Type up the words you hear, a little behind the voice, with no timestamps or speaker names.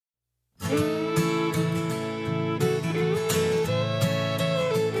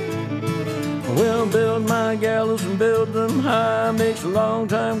my gallows and build them high. Makes a long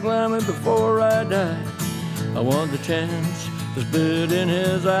time climbing before I die. I want the chance to spit in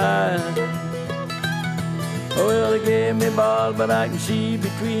his eye. Oh, well, they gave me bars, but I can see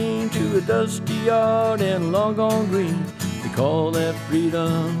between to a dusty yard and a long gone green. They call that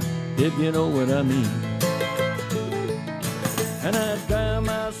freedom, if you know what I mean. And I drown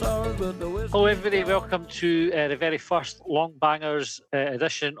my sorrows with the whiskey. Hello, everybody. Welcome to the very first Long Bangers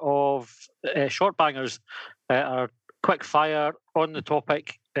edition of Short Bangers, our quick fire on the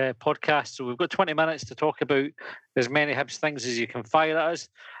topic podcast. So we've got 20 minutes to talk about as many Hibs things as you can fire at us.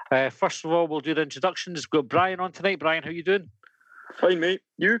 First of all, we'll do the introductions. We've got Brian on tonight. Brian, how you doing? Fine, mate.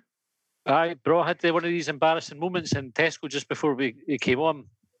 You? Aye, bro. I had one of these embarrassing moments in Tesco just before we came on.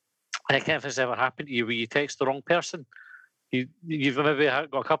 I can't know if it's ever happened to you where you text the wrong person. You've maybe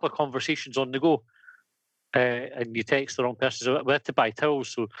got a couple of conversations on the go and you text the wrong person. So we had to buy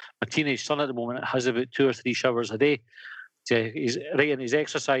towels. So my teenage son at the moment has about 2 or 3 showers a day. He's right in his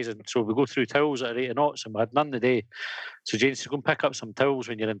exercising. So we go through towels at a rate of knots and we had none today. So Jane said, go and pick up some towels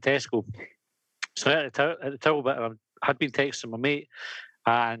when you're in Tesco. So at the towel bit, I had been texting my mate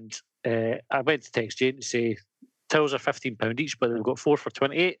and I went to text Jane to say, towels are £15 each, but they've got 4 for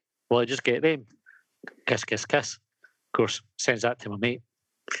 28. Well, I just get them. Kiss, kiss, kiss. Of course, sends that to my mate.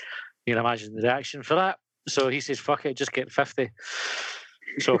 You can imagine the reaction for that. So he says, fuck it, just get 50.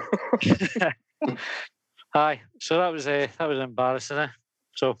 So, aye. So that was embarrassing.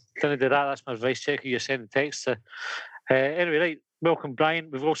 So, didn't do that. That's my advice. Check who you're sending texts to. Anyway, right. Welcome,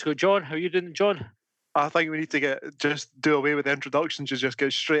 Brian. We've also got John. How are you doing, John? I think we need to just do away with the introductions and just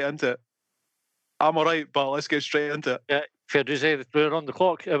get straight into it. I'm all right, but let's get straight into it. Yeah, fair to say that we're on the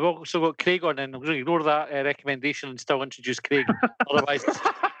clock. We've also got Craig on, and I'm going to ignore that recommendation and still introduce Craig. Otherwise, it's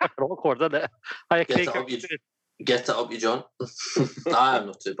awkward, isn't it? Hi, Craig. Get it up, you John. I'm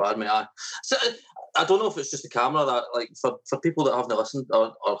not too bad, mate. So, I don't know if it's just the camera that, like, for people that haven't listened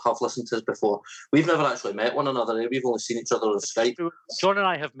or have listened to us before, we've never actually met one another. We've only seen each other on Skype. John and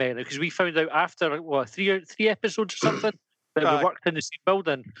I have met because we found out after three episodes or something that we worked in the same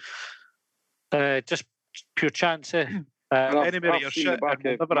building. Just pure chance. Enemy of your shit, and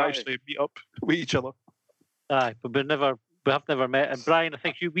we'll never actually meet up with each other. Aye, but we have never met. And Brian, I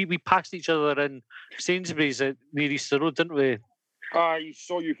think we passed each other in Sainsbury's near Easter Road, didn't we? I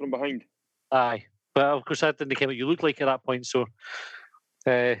saw you from behind. Aye, but of course that didn't come what you looked like at that point. So,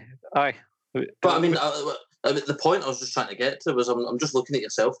 aye. But I mean, the point I was just trying to get to was I'm just looking at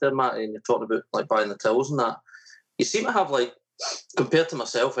yourself there, Matty, and you're talking about like buying the tills and that. You seem to have like, compared to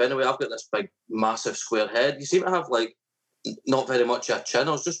myself anyway, I've got this big, massive square head. You seem to have like not very much of a chin.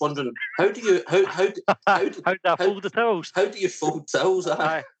 I was just wondering, how do you fold the towels? How do you fold towels?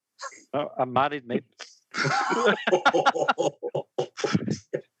 Aye. I'm married, mate.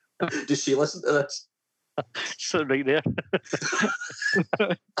 Does she listen to this? Sitting right there.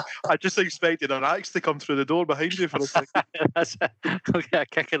 I just expected an axe to come through the door behind you for a second. That's it. I'll get a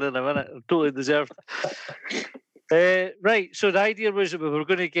kicking in a minute. Totally deserved. Right, so the idea was that we were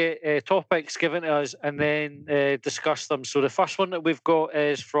going to get topics given to us and then discuss them. So the first one that we've got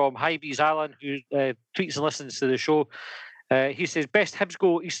is from Hybees Alan, who tweets and listens to the show. He says, best Hibs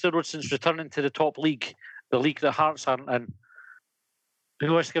goal Easter Road since returning to the top league, the league that Hearts aren't in.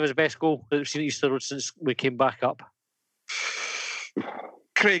 Who wants to give us best goal that we've seen at Easter Road since we came back up?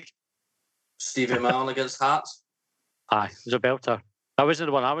 Craig. Stevie Milne against Hearts. Aye, it was a belter. That wasn't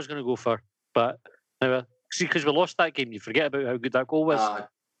the one I was going to go for, but anyway. See, because we lost that game, you forget about how good that goal was.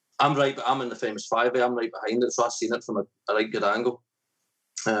 I'm right, but I'm in the famous 5. I'm right behind it, so I've seen it from a right good angle.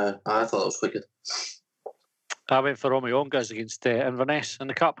 I thought that was quite good. I went for Romeo-Ongas against Inverness in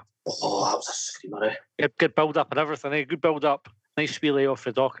the Cup. Oh, that was a screamer, Good build-up and everything, Good build-up. Nice wheelie off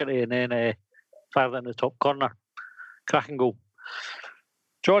the Docherty and then fired it in the top corner. Cracking goal.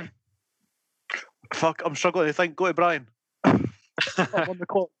 John? Fuck, I'm struggling to think. Go to Brian. I'm on the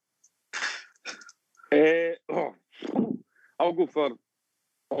clock. I'll go for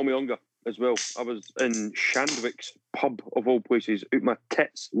Omiyonga as well. I was in Shandwick's pub of all places, out my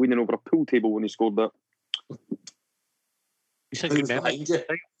tits, leaning over a pool table when he scored that. You said good memory.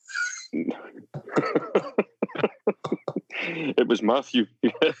 It was Matthew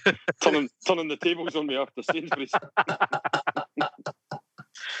turning the tables on me after Sainsbury's.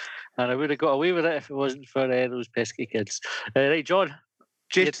 And I would have got away with it if it wasn't for those pesky kids. Right, John.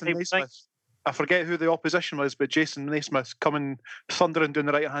 Jason Naismith. I forget who the opposition was, but Jason Naismith coming thundering down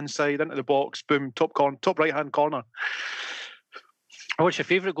the right-hand side into the box, boom, top right-hand corner. What's your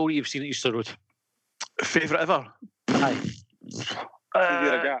favourite goal you've seen at Easter Road? Favourite ever? Aye.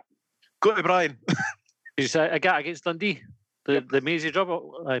 Go to Brian. A gat against Dundee. The Maisie job.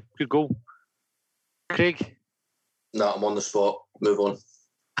 Good goal. Craig? No, I'm on the spot. Move on.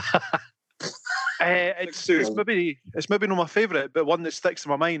 It's maybe not my favourite, but one that sticks in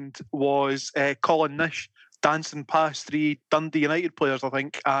my mind was Colin Nish dancing past 3 Dundee United players, I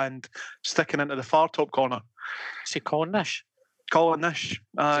think, and sticking into the far top corner. Say Colin Nish. Colin Nish. Is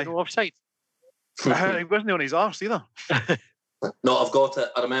he no offside? He wasn't on his arse either. No, I've got it.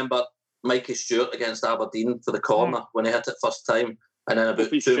 I remember Mikey Stewart against Aberdeen for the corner when he hit it first time, and then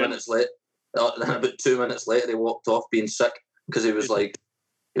about 2 minutes later, he walked off being sick because he was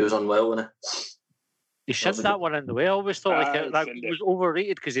unwell, wasn't he? He shinned that one in the way. I always thought that was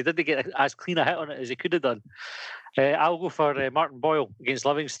overrated because he didn't get as clean a hit on it as he could have done. I'll go for Martin Boyle against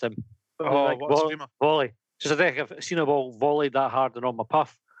Livingston. Volley. Just I think I've seen a ball volleyed that hard and on my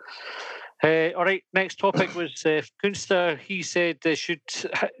puff. All right, next topic was Kunster. He said should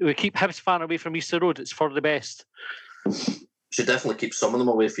we keep Hibs fan away from Easter Road? It's for the best. Should definitely keep some of them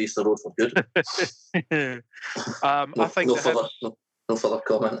away from Easter Road for good. I think no further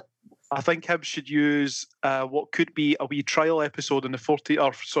comment. I think Hibs should use what could be a wee trial episode in the from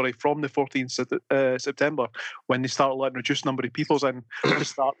the 14th September, when they start letting reduced number of peoples in to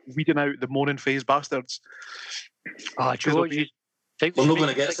start weeding out the moaning phase bastards. We're not going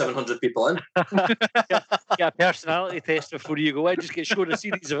to get 700 people in. Get a personality test before you go in. Just get shown a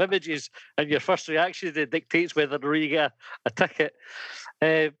series of images, and your first reaction dictates whether or not you get a ticket.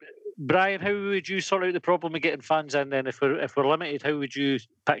 Brian, how would you sort out the problem of getting fans in? Then, if we're limited, how would you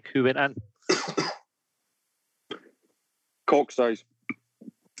pick who went in? Cock size.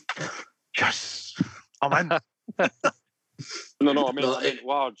 Yes, I'm in. No, I mean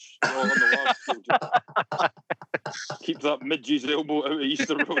large. On the large. Keep that midgie's elbow out of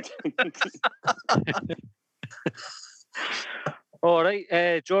Easter Road. All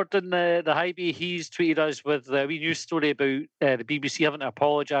right, Jordan, the Hybe, he's tweeted us with a wee news story about the BBC having to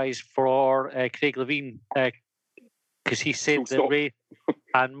apologise for Craig Levein because he said that Ray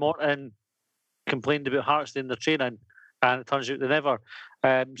and Morton complained about Hearts doing their training, and it turns out they never.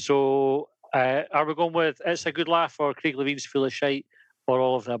 So are we going with it's a good laugh, or Craig Levein's full of shite, or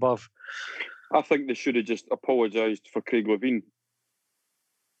all of the above? I think they should have just apologised for Craig Levein.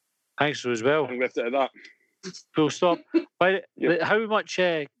 I think so as well. And left it at that. Full stop. But how much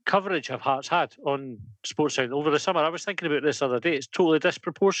coverage have Hearts had on Sportsound over the summer? I was thinking about this the other day. It's totally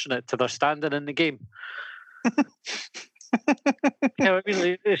disproportionate to their standing in the game. I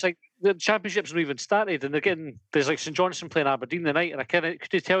mean, it's like the Championship's not even started, and there's like St Johnstone playing Aberdeen tonight, and I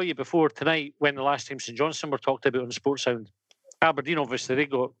could tell you before tonight when the last time St Johnstone were talked about on Sportsound. Aberdeen, obviously, they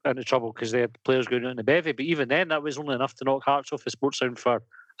got into trouble because they had players going out in the bevy, but even then, that was only enough to knock Hearts off the Sportsound for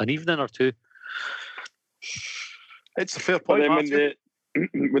an evening or two. It's a fair point. When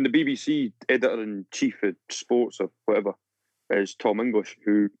the BBC editor-in-chief of sports or whatever is Tom English,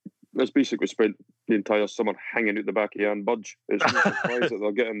 who has basically spent the entire summer hanging out the back of Ian Budge, it's no surprise that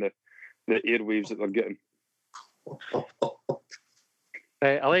they're getting the airwaves that they're getting.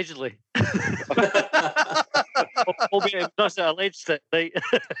 Allegedly. Does it alleged it, right?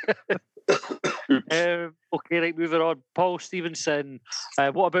 Okay, right, moving on. Paul Stevenson,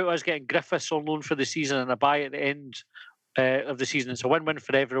 what about us getting Griffiths on loan for the season and a buy at the end of the season? It's a win-win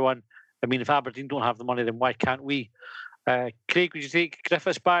for everyone. I mean, if Aberdeen don't have the money, then why can't we? Craig, would you take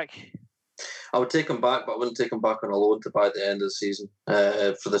Griffiths back? I would take him back, but I wouldn't take him back on a loan to buy at the end of the season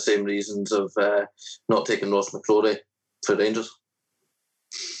for the same reasons of not taking Ross McCrory for Rangers.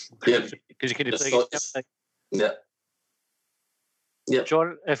 Yeah, because you could have yeah.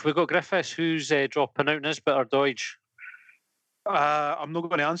 John, if we got Griffiths, who's dropping out, Nisbet or Doidge? I'm not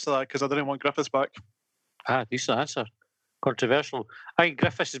going to answer that because I didn't want Griffiths back. Decent answer. Controversial. I think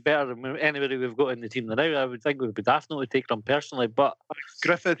Griffiths is better than anybody we've got in the team now. I would think we would be daft not to take them personally, but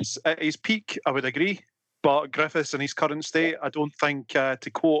Griffiths at his peak, I would agree. But Griffiths in his current state, I don't think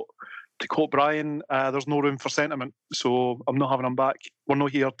to quote Brian, there's no room for sentiment. So I'm not having him back. We're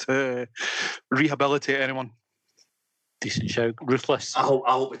not here to rehabilitate anyone. Decent shout. Ruthless. I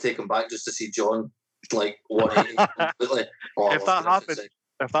hope we take him back just to see John 180 completely. If that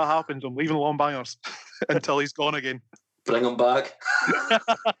happens, I'm leaving Long Bangers until he's gone again. Bring him back.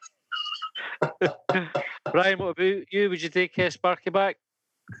 Brian, what about you? Would you take Sparky back?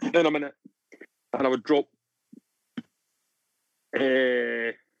 In a minute. And I would drop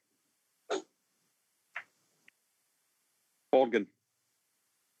Organ.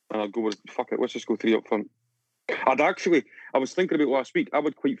 And I'll go with, let's just go 3 up front. I was thinking about last week, I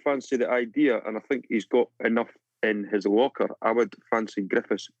would quite fancy the idea, and I think he's got enough in his locker. I would fancy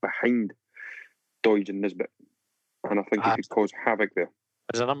Griffiths behind Doidge and Nisbet. And I think he could cause havoc there.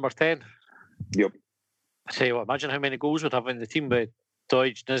 As a number 10? Yep. I tell you what, imagine how many goals we'd have in the team with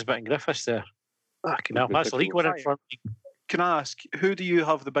Doidge, Nisbet and Griffiths there. No, that's a league one in front of me. Can I ask, who do you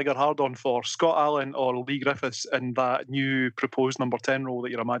have the bigger hard-on for, Scott Allen or Lee Griffiths in that new proposed number 10 role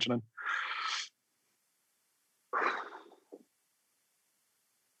that you're imagining?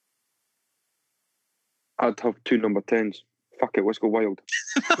 I'd have 2 number 10s. Fuck it, let's go wild.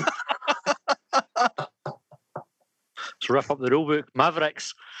 Let's riff up the rulebook.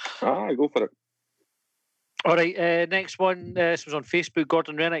 Mavericks. Go for it. All right, next one. This was on Facebook.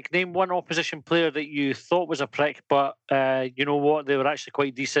 Gordon Rennick. Name one opposition player that you thought was a prick, but you know what? They were actually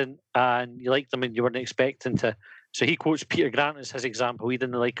quite decent and you liked them and you weren't expecting to. So he quotes Peter Grant as his example. He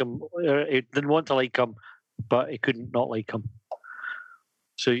didn't like him. He didn't want to like him, but he couldn't not like him.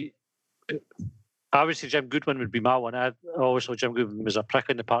 So obviously Jim Goodwin would be my one. I always thought Jim Goodwin was a prick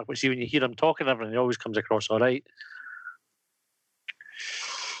in the park, but see, when you hear him talking and everything, he always comes across all right.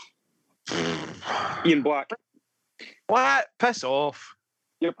 Ian Black. What? Piss off.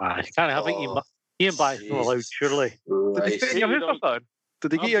 Yep. I can't have it. Ian Black's not allowed, surely. Did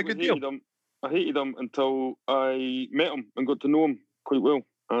he get you a good deal? I hated him until I met him and got to know him quite well.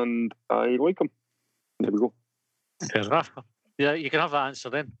 And I like him. There we go. Fair enough. Yeah, you can have that answer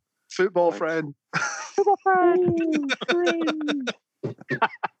then. Football friend. Football friend.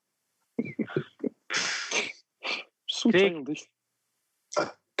 So childish. I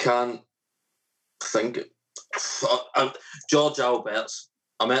can't think. George Alberts.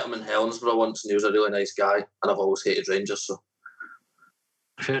 I met him in Helensburgh once, and he was a really nice guy. And I've always hated Rangers. So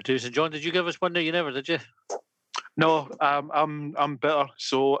fair to. So, John, did you give us one? No, you never, did you? No, I'm bitter.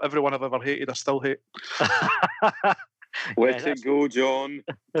 So everyone I've ever hated, I still hate. Let it go, John.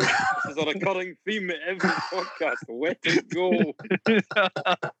 This is a recurring theme at every podcast. Let it go.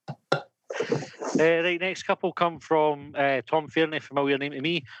 Right, next couple come from Tom Fairney, familiar name to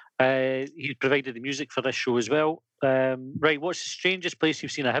me. He provided the music for this show as well. Right, what's the strangest place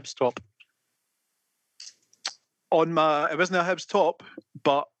you've seen a Hibs top? It wasn't a Hibs top,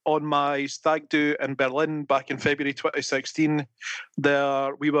 but on my stag do in Berlin back in February 2016,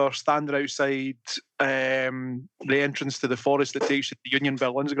 we were standing outside the entrance to the forest that takes you to the Union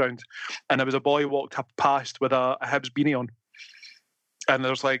Berlin's ground, and there was a boy walked past with a Hibs beanie on. And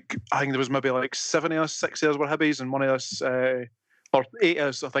there's I think there was maybe 7 of us, 6 of us were Hibbies, and 1 of us, or 8 of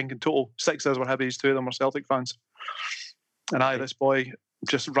us, I think in total, 6 of us were Hibbies, 2 of them were Celtic fans. And this boy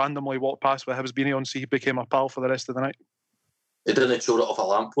just randomly walked past with a Hibs beanie on, so he became a pal for the rest of the night. He didn't show it off a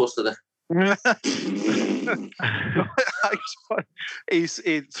lamppost, did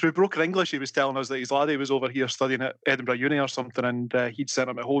he? Through broken English, he was telling us that his laddie was over here studying at Edinburgh Uni or something, and he'd sent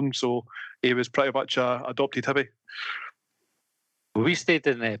him at home, so he was pretty much a adopted Hibbie. We stayed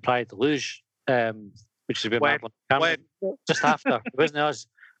in Praia da Luz, which is where just after. It wasn't us,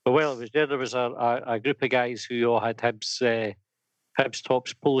 but it was there. There was a group of guys who all had Hibs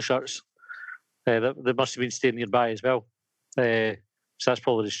tops, polo shirts. They must have been staying nearby as well. So that's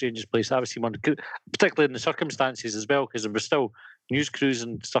probably the strangest place I've seen one, particularly in the circumstances as well, because there were still news crews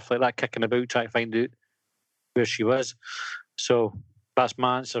and stuff like that kicking about trying to find out where she was. So that's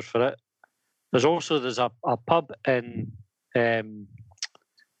my answer for it. There's a pub in Bremen,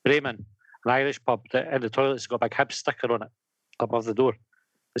 an Irish pub that in the toilet's got a big Hibs sticker on it above the door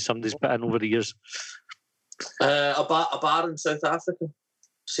that somebody's put in over the years. A bar in South Africa.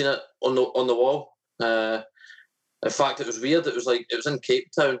 Seen it on the wall. In fact, it was weird. It was in Cape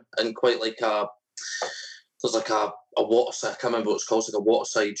Town, and quite there's a waterside. I can't remember what it's called. It's like a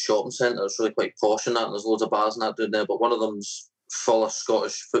waterside shopping centre. It's really quite posh and that. And there's loads of bars and that down there. But one of them's full of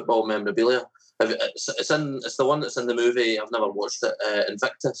Scottish football memorabilia. It's the one that's in the movie. I've never watched it.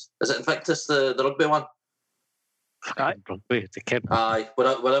 Invictus. Is it Invictus, the rugby one? Aye, rugby. The kid. Aye,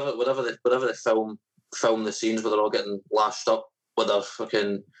 whatever they film the scenes where they're all getting lashed up with their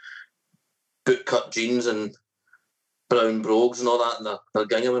fucking boot-cut jeans and brown brogues and all that, and their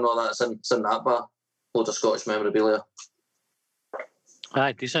gingham and all that. It's in that bar. Loads of Scottish memorabilia.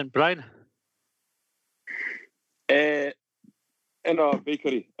 Aye, decent. Brian? In a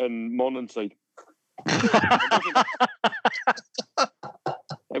bakery in Morningside.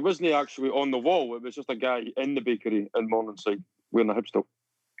 It wasn't actually on the wall. It was just a guy in the bakery in Morningside wearing a hipster.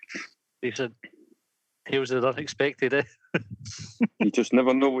 Decent. Tales of the unexpected, eh? You just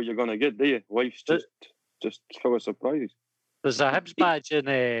never know what you're going to get, do you? Life's just full of surprises. There's a Hibs badge in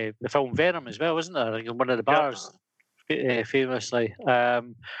the film Venom as well, isn't there? In one of the bars, famously. All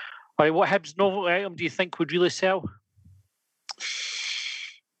right, what Hibs novel item do you think would really sell?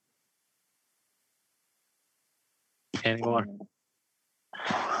 Anymore?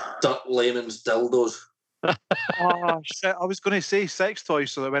 Layman's dildos. Oh shit! I was going to say sex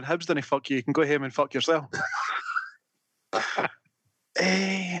toys, so that when Hibs didn't fuck you can go home and fuck yourself.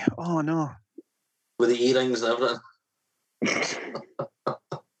 Oh no! with the earrings and everything.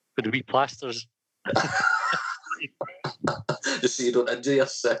 With the wee plasters. Just so you don't injure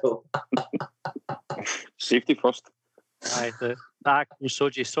yourself. Safety first. Aye, the actual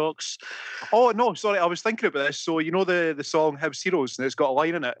Soji socks. Oh no, sorry, I was thinking about this. So you know the song Hibs Heroes, and it's got a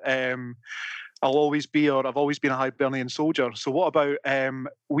line in it. I'll always be, or I've always been a Hibernian soldier. So what about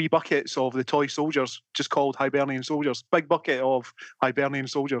wee buckets of the toy soldiers, just called Hibernian soldiers? Big bucket of Hibernian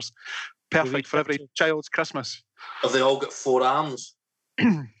soldiers. Perfect for every child's Christmas. Have they all got 4 arms?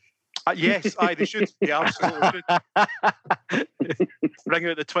 Yes, they should. Yeah, absolutely should. Bring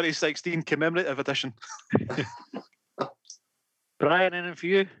out the 2016 commemorative edition. Brian, anything for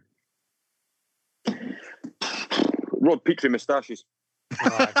you? Rod Petrie moustaches.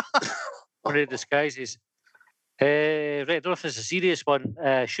 One of the disguises. Right, I don't know if it's a serious one.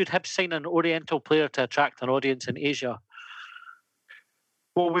 Should Hibs sign an Oriental player to attract an audience in Asia?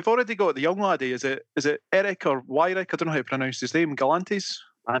 Well, we've already got the young laddie. Is it Eric or Wyrick? I don't know how to pronounce his name. Galantes.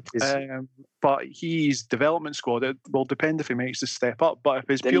 But he's development squad. It will depend if he makes the step up. But if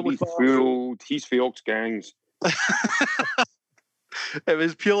it's purely he's for Ox gangs. If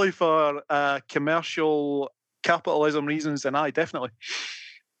it's purely for commercial capitalism reasons, then definitely.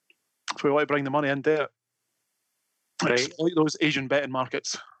 If we want to bring the money into it, exploit those Asian betting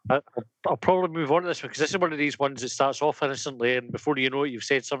markets. I'll probably move on to this because this is one of these ones that starts off innocently, and before you know it, you've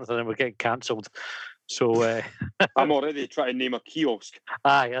said something and we're getting cancelled. So I'm already trying to name a kiosk.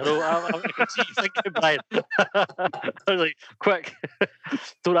 Aye, I know. I can see you thinking, Brian. I was like, quick,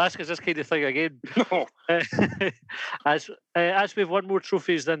 don't ask us this kind of thing again. No. As we've won more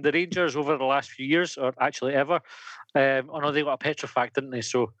trophies than the Rangers over the last few years, or actually ever. I know they got a Petrofac, didn't they?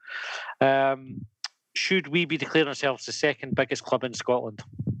 So, should we be declaring ourselves the second biggest club in Scotland?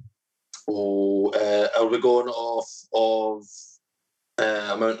 Oh, are we going off of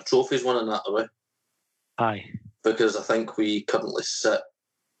amount of trophies won in that way? Aye. Because I think we currently sit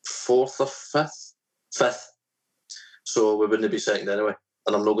 4th or 5th. 5th. So we wouldn't be second anyway.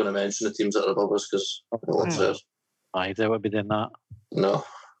 And I'm not going to mention the teams that are above us because aye, they would be doing that. No.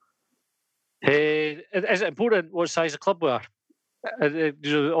 Is it important what size of club we are?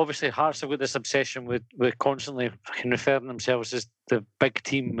 Obviously, Hearts have got this obsession with constantly referring themselves as the big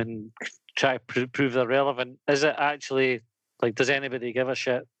team and try to prove they're relevant. Is it actually, like, does anybody give a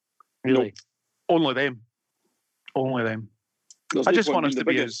shit? Really? No. Only them. Only them. I just want us to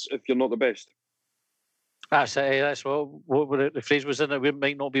be as... If you're not the best. That's it. That's what the phrase was in it. We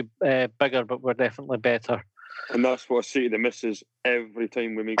might not be bigger, but we're definitely better. And that's what I say to the missus every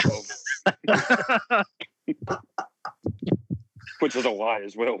time we make love. Which is a lie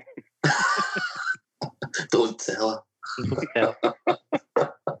as well. Don't tell her.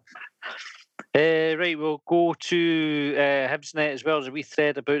 Right, we'll go to Hibsnet as well. As a wee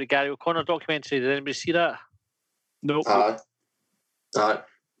thread about the Gary O'Connor documentary. Did anybody see that? No. Aye.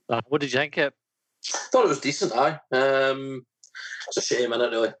 What did you think of it? Thought it was decent. It's a shame, isn't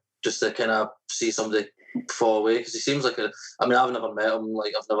it? Really, just to kind of see somebody fall away because he seems like I've never met him.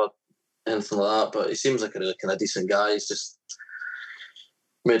 Like I've never anything like that, but he seems like a really kind of decent guy. He's just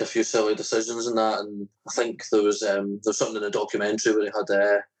made a few silly decisions and that. And I think there was something in the documentary where he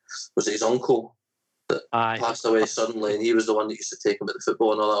had was it his uncle that passed away suddenly, and he was the one that used to take him at the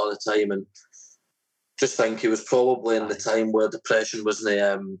football and all that all the time. And just think he was probably in the time where depression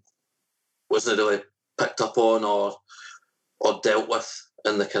wasn't really picked up on or dealt with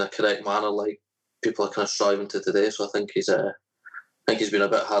in the kind of correct manner like people are kind of striving to today. So I think he's been a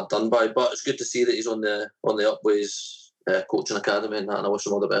bit hard done by, but it's good to see that he's on the upways coaching academy and that, and I wish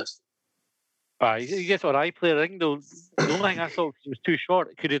him all the best. You get what I play. I think the only thing I thought was too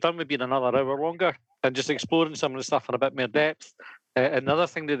short. Could have done with being another hour longer and just exploring some of the stuff in a bit more depth. Another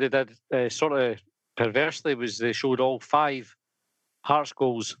thing that they did sort of perversely was they showed all 5 Hearts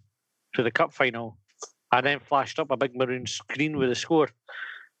goals for the cup final and then flashed up a big maroon screen with the score.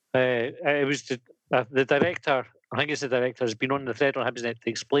 It was the director, I think it's the director, has been on the thread on Hibsnet to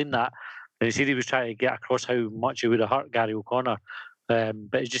explain that. And he said he was trying to get across how much it would have hurt Gary O'Connor. But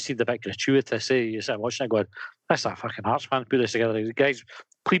it just seemed a bit gratuitous. You sit watching it going, that's a fucking Hearts fan put this together. The guy's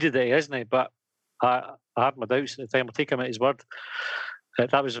pleaded that he isn't, but I had my doubts at the time. I'll take him at his word.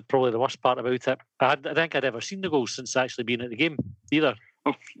 That was probably the worst part about it. I think I'd ever seen the goals since actually being at the game either.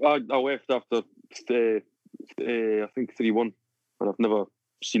 I left after I think 3-1, and I've never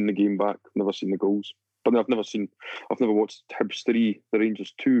seen the game back. Never seen the goals, but I've never watched Hibs 3, the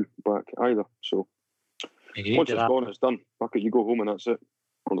Rangers 2 back either. So once it's gone, it's done. Fuck it, you go home and that's it.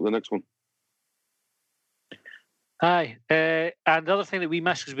 On to the next one. Aye, and the other thing that we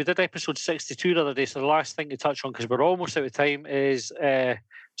missed, because we did episode 62 the other day, so the last thing to touch on, because we're almost out of time, is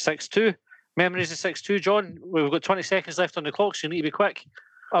 6-2. Memories of 6-2, John. We've got 20 seconds left on the clock, so you need to be quick.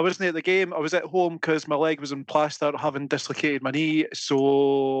 I wasn't at the game. I was at home because my leg was in plaster, having dislocated my knee.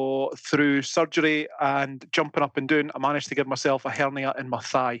 So through surgery and jumping up and down, I managed to give myself a hernia in my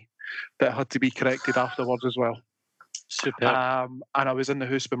thigh that had to be corrected afterwards as well. Super. And I was in the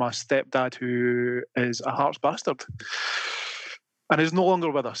house with my stepdad, who is a Hearts bastard, and is no longer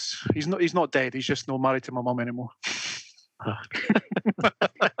with us. He's not dead. He's just not married to my mum anymore.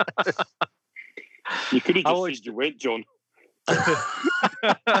 You could have just said you went, John.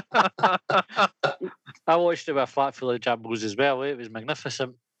 I watched it with a flat full of jambos as well. It was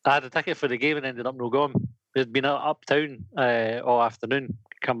magnificent. I had a ticket for the game and ended up no going. It'd been uptown all afternoon.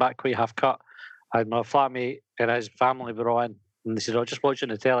 Come back quite half cut. I had my flatmate and his family were on, and they said, "Oh, just watching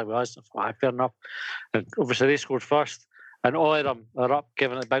the telly with us." I thought, fair enough. And obviously they scored first, and all of them are up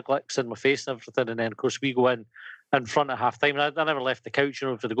giving it big licks in my face and everything. And then of course we go in front at half time. And I never left the couch,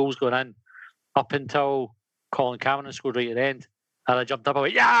 for the goals going in up until Colin Cameron scored right at the end. And I jumped up, I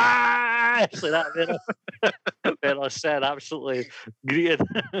went, yeah! Like that. Then I was sitting absolutely greeted.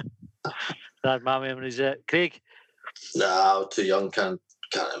 That's my memories. Craig? No, I was too young, can't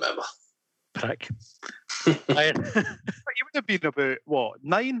remember. Prick. You would have been about,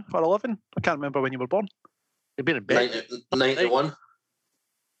 9 or 11? I can't remember when you were born. You've been in bed. 91.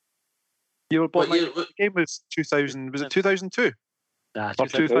 You were born, the game was 2000, was it 2002? Nah, or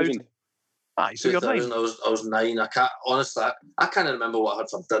 2000. Aye, so you're 9. I was 9. Honestly, I can't remember what I had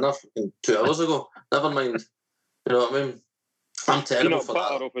for dinner 2 hours ago. Never mind. You know what I mean? I'm terrible for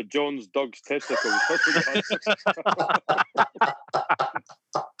that. Off of John's dog's testicles.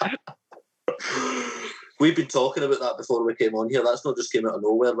 We've been talking about that before we came on here. That's not just came out of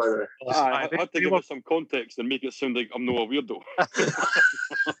nowhere, by the way. I had to give it some context and make it sound like I'm no a weirdo.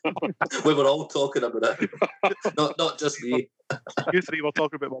 We were all talking about it. Not just me. You three were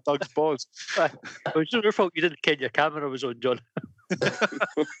talking about my dog's paws. It was your fault you didn't ken your camera was on, John.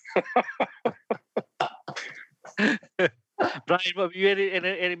 Brian, have you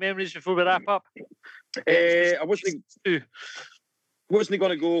any memories before we wrap up? I wasn't going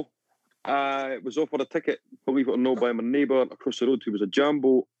to go. It was offered a ticket, believe it or not, by my neighbour across the road who was a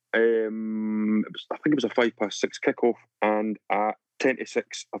Jambo. I think it was a 6:05 kickoff, and at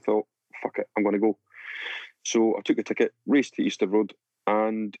 10:06 I thought, fuck it, I'm going to go. So I took the ticket, raced to Easter Road,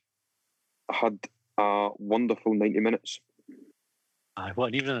 and I had a wonderful 90 minutes. What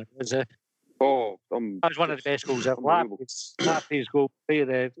an evening it was. Oh, that was one of the best goals ever. Lappy's goal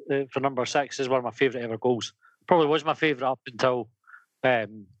for number 6 is one of my favourite ever goals. Probably was my favourite up until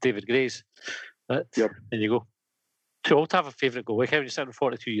David Gray's. But yep. There you go. Too old to have a favourite goal. Like how you sit a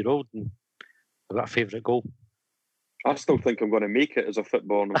 42-year-old and I've got a favourite goal. I still think I'm going to make it as a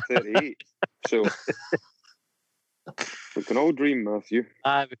footballer and I'm 38. So we can all dream, Matthew.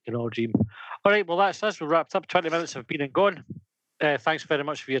 We can all dream. All right, well, that's us. We're wrapped up. 20 minutes have been and gone. Thanks very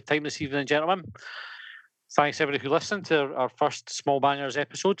much for your time this evening, gentlemen. Thanks everybody who listened to our first Small Bangers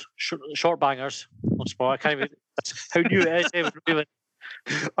episode. Short bangers, not small. I can't even. That's how new it is.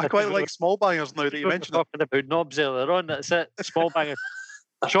 I quite like small bangers now that you mentioned it. Talking about knobs earlier on. That's it. Small bangers,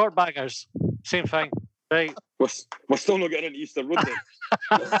 short bangers, same thing. Right. We're still not getting into Easter Road then.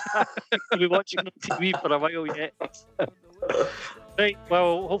 We'll be watching on TV for a while yet. Right,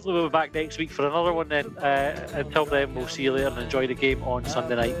 well, hopefully we'll be back next week for another one then. Until then, we'll see you later and enjoy the game on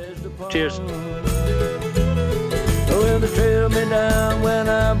Sunday night. Cheers. Well, they trailed me down when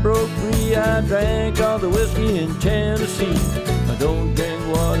I broke free. I drank all the whiskey in Tennessee. I don't drink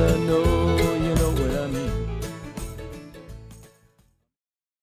water, no.